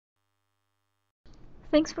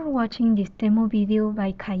Thanks for watching this demo video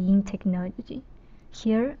by CAYIN Technology.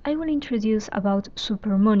 Here I will introduce about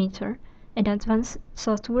SuperMonitor, an advanced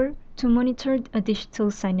software to monitor a digital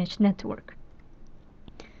signage network.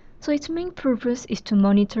 So its main purpose is to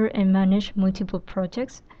monitor and manage multiple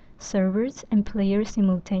projects, servers, and players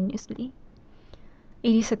simultaneously.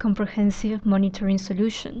 It is a comprehensive monitoring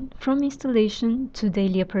solution from installation to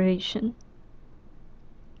daily operation.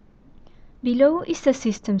 Below is the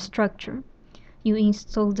system structure. You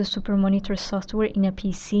install the SuperMonitor software in a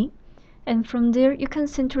PC, and from there you can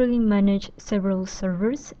centrally manage several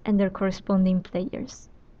servers and their corresponding players.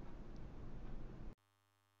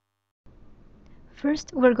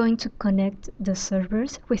 First, we're going to connect the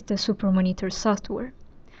servers with the SuperMonitor software.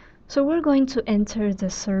 So we're going to enter the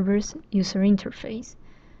server's user interface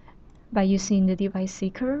by using the device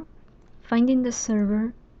seeker, finding the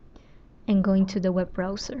server, and going to the web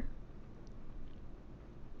browser.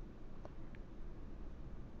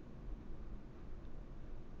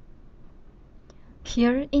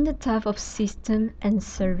 Here in the tab of System and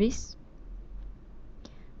Service,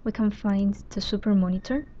 we can find the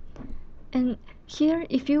SuperMonitor. And here,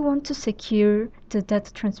 if you want to secure the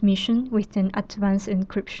data transmission with an advanced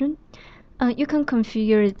encryption, you can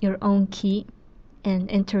configure your own key and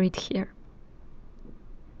enter it here.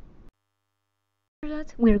 After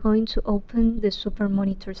that, we're going to open the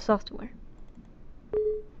SuperMonitor software.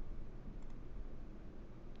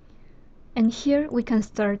 And here we can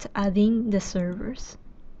start adding the servers.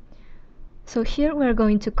 So here we're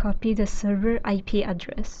going to copy the server IP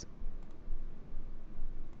address.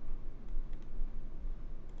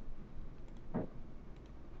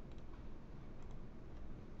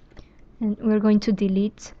 And we're going to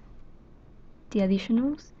delete the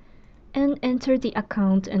additionals and enter the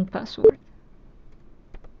account and password.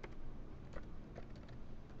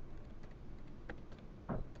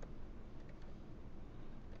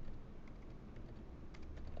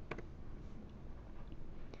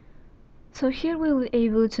 So here we will be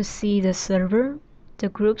able to see the server, the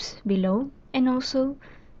groups below, and also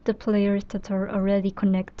the players that are already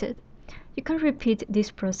connected. You can repeat this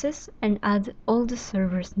process and add all the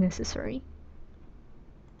servers necessary.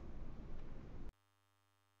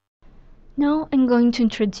 Now I'm going to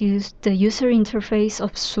introduce the user interface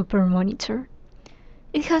of SuperMonitor.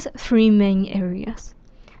 It has three main areas.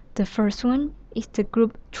 The first one is the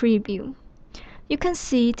Group Tree view. You can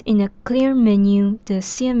see it in a clear menu, the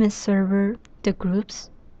CMS server, the groups,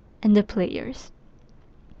 and the players.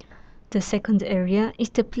 The second area is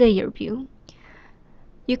the player view.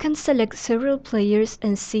 You can select several players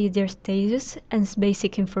and see their status and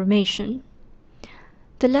basic information.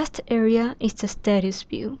 The last area is the status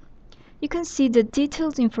view. You can see the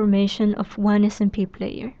detailed information of one SMP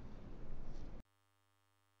player.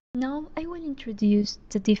 Now I will introduce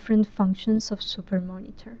the different functions of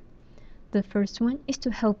SuperMonitor. The first one is to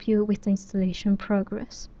help you with the installation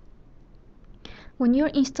progress. When you're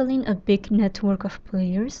installing a big network of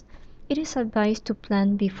players, it is advised to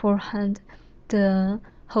plan beforehand the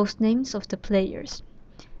host names of the players,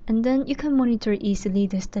 and then you can monitor easily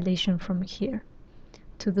the installation from here.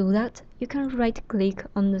 To do that, you can right-click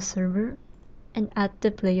on the server and add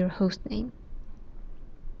the player hostname.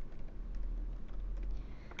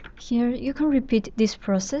 Here you can repeat this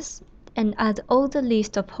process and add all the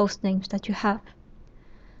list of hostnames that you have.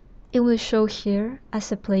 It will show here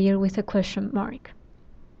as a player with a question mark.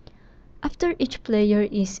 After each player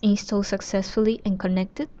is installed successfully and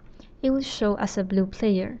connected, it will show as a blue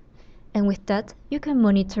player, and with that you can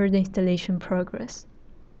monitor the installation progress.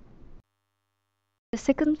 The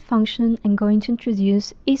second function I'm going to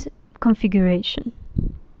introduce is configuration.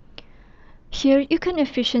 Here you can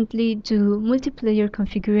efficiently do multiplayer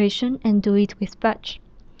configuration and do it with batch.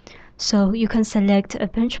 So you can select a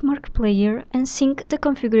benchmark player and sync the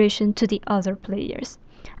configuration to the other players,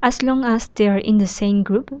 as long as they are in the same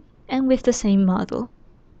group and with the same model.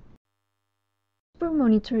 For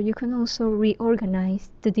Monitor, you can also reorganize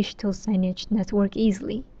the digital signage network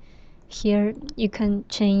easily. Here you can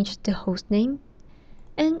change the host name,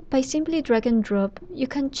 and by simply drag and drop, you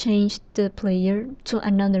can change the player to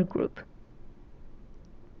another group.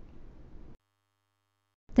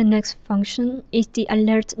 The next function is the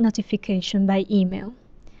alert notification by email.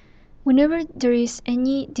 Whenever there is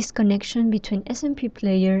any disconnection between SMP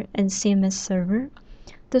player and CMS server,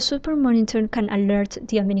 the SuperMonitor can alert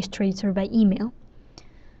the administrator by email.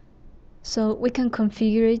 So we can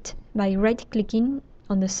configure it by right-clicking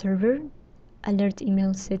on the server, alert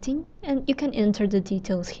email setting, and you can enter the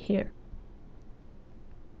details here.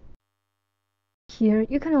 Here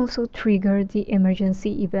you can also trigger the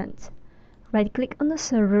emergency event. Right-click on the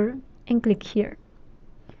server and click here.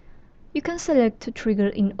 You can select to trigger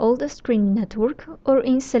in all the screen network or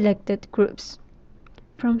in selected groups.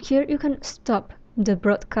 From here you can stop the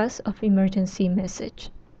broadcast of emergency message.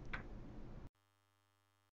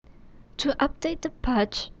 To update the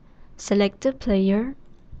patch, select the player,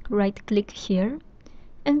 right-click here,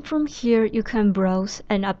 and from here you can browse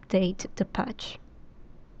and update the patch.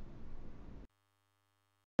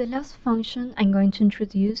 The last function I'm going to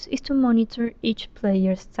introduce is to monitor each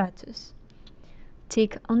player's status.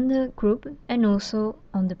 Tick on the group and also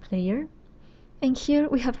on the player, and here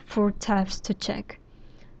we have 4 tabs to check.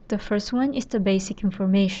 The first one is the basic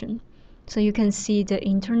information, so you can see the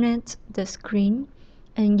internet, the screen,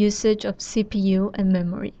 and usage of CPU and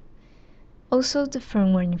memory. Also the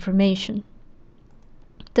firmware information.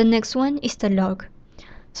 The next one is the log.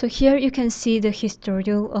 So here you can see the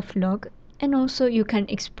historial of log and also you can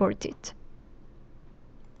export it.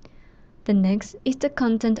 The next is the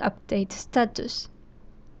content update status.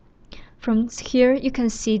 From here you can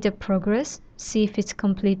see the progress, see if it's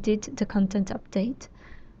completed the content update,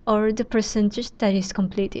 or the percentage that is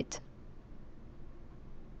completed.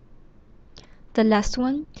 The last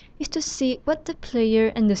one is to see what the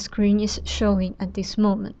player and the screen is showing at this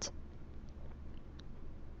moment.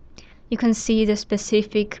 You can see the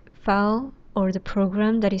specific file or the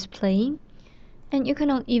program that is playing, and you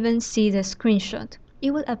can even see the screenshot.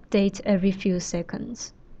 It will update every few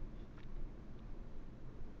seconds.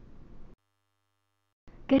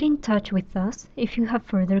 Get in touch with us if you have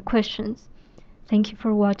further questions. Thank you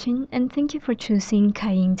for watching and thank you for choosing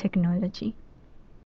CAYIN Technology.